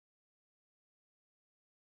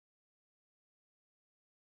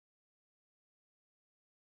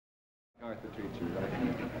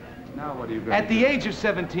Now what are you going At the age of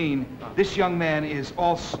 17, this young man is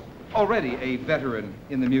already a veteran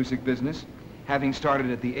in the music business, having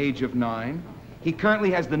started at the age of 9. He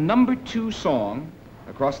currently has the #2 song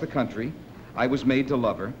across the country, I Was Made to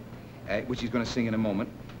Love Her, which he's going to sing in a moment.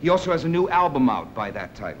 He also has a new album out by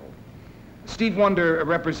that title. Steve Wonder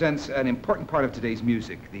represents an important part of today's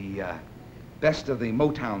music, the best of the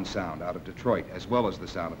Motown sound out of Detroit, as well as the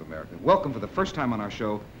sound of America. Welcome for the first time on our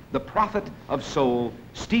show, the prophet of soul,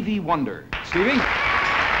 Stevie Wonder. Stevie?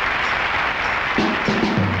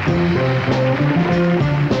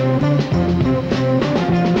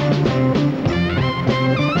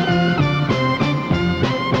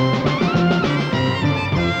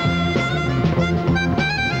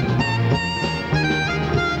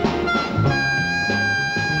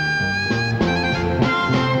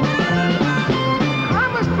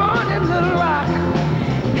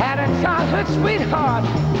 Sweetheart,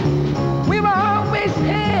 we were always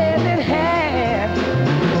hand in hand.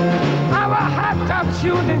 Our hot top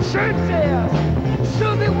shoes and shirt tails,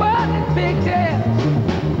 Susie wasn't big deal.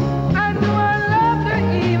 I knew I loved her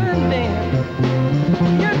even then.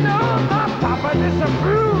 You know my papa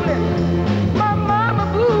disapproved it, my mama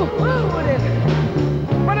boo-hooed it,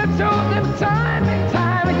 but I told them time and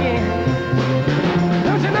time again.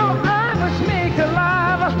 Don't you know I was made to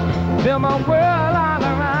love, build my world all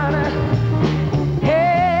around her.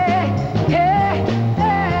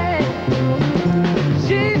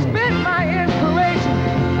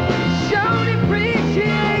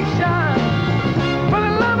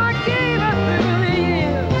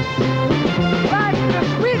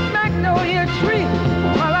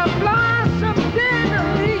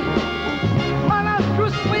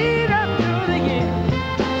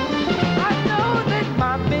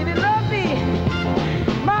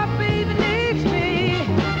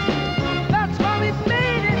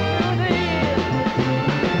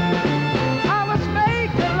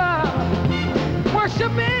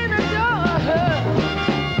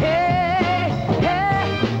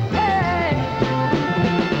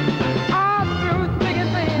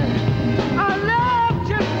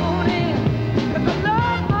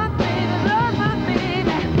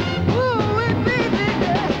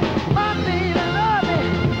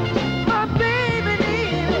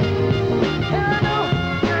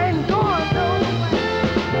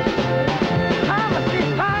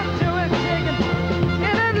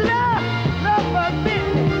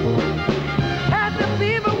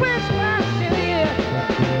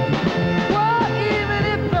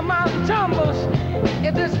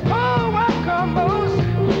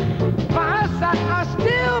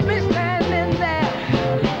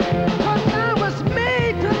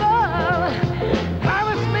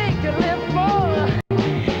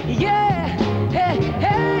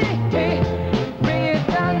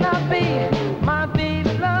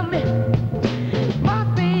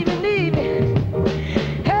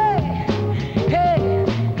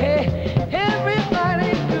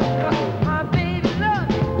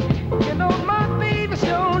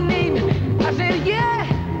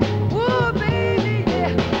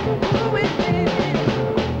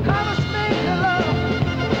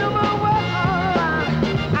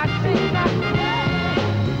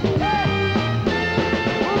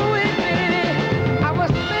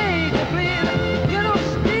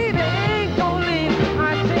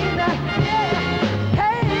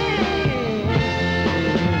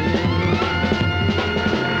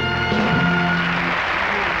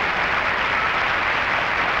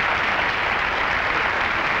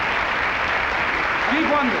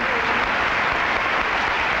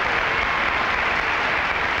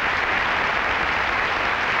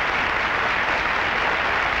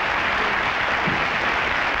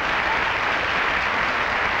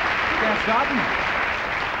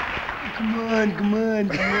 Come on.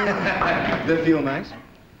 Does that feel nice?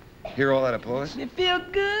 Hear all that applause? You feel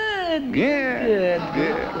good. Yeah.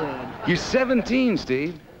 Good. You're 17,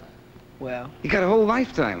 Steve. Well. You got a whole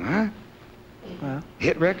lifetime, huh? Well.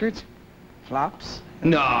 Hit records? Flops?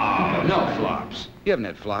 No flops. You haven't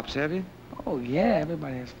had flops, have you? Oh, yeah,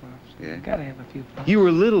 everybody has flops. Yeah. You gotta have a few flops. You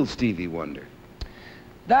were little Stevie Wonder.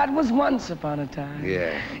 That was once upon a time.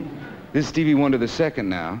 Yeah. This is Stevie Wonder the second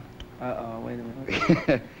now. Uh-oh, wait a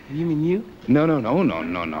minute. You mean you? No.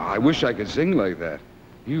 I wish I could sing like that.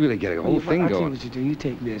 You really get a whole thing I'll tell you going. what you do. You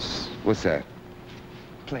take this. What's that?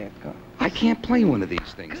 Play it. Go. I can't play one of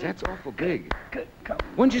these things. That's awful big. Good. Come.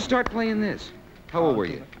 When'd you start playing this? How old were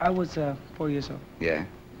you? I was 4 years old. Yeah.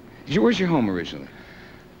 Where's your home originally?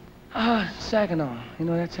 Saginaw. You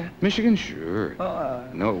know where that's at? Michigan? Sure.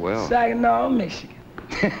 Know it well. Saginaw, Michigan.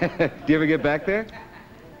 Do you ever get back there?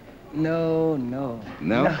 No. No?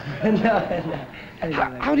 No. I didn't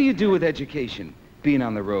like How do you do with education, being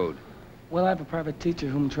on the road? Well, I have a private teacher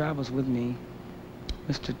whom travels with me,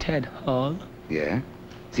 Mr. Ted Hall. Yeah?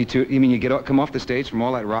 See, you mean come off the stage from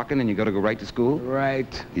all that rocking and you got to go right to school?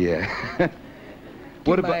 Right. Yeah.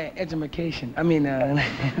 What about my education? I mean, no.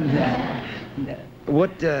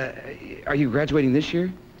 What, are you graduating this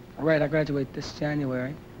year? Right, I graduate this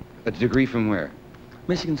January. A degree from where?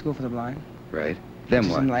 Michigan School for the Blind. Right. Then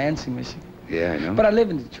what? In Lansing, Michigan. Yeah, I know. But I live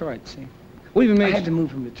in Detroit, see. What do you I had to move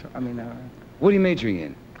from Detroit. What are you majoring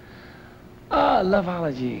in?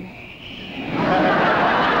 Loveology.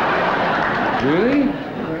 Really?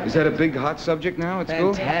 Is that a big hot subject now at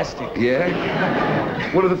school? Fantastic.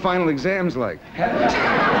 Yeah? What are the final exams like?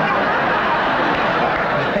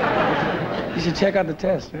 You should check out the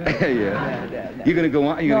test. Right? Yeah. You're going to go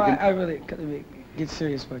on? I really get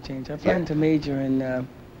serious for a change. I plan to major in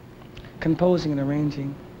composing and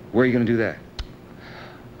arranging. Where are you going to do that?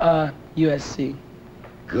 USC.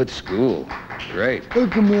 Good school. Great. Oh,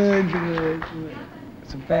 come on.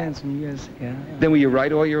 Some fans from USC. Yeah. Then will you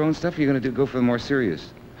write all your own stuff, or are you going to go for the more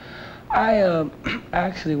serious? I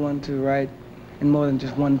actually want to write in more than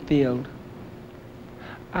just one field.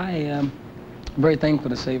 I am very thankful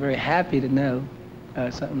to say, very happy to know,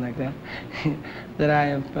 something like that, that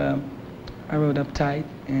I wrote Uptight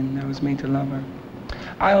and I Was Made to Love Her.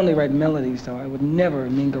 I only write melodies, though. I would never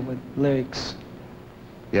mingle with lyrics.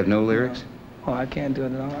 You have no lyrics? Oh, I can't do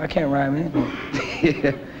it at all. I can't rhyme anything.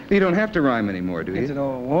 Yeah. You don't have to rhyme anymore, do you? It's an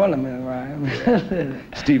old ornament rhyme.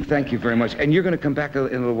 Steve, thank you very much. And you're going to come back in a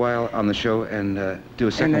little while on the show and do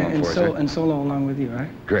a second one for us, right? And solo along with you, right?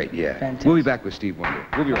 Great, yeah. Fantastic. We'll be back with Steve Wonder.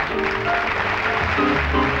 We'll be right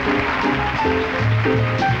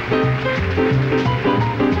back.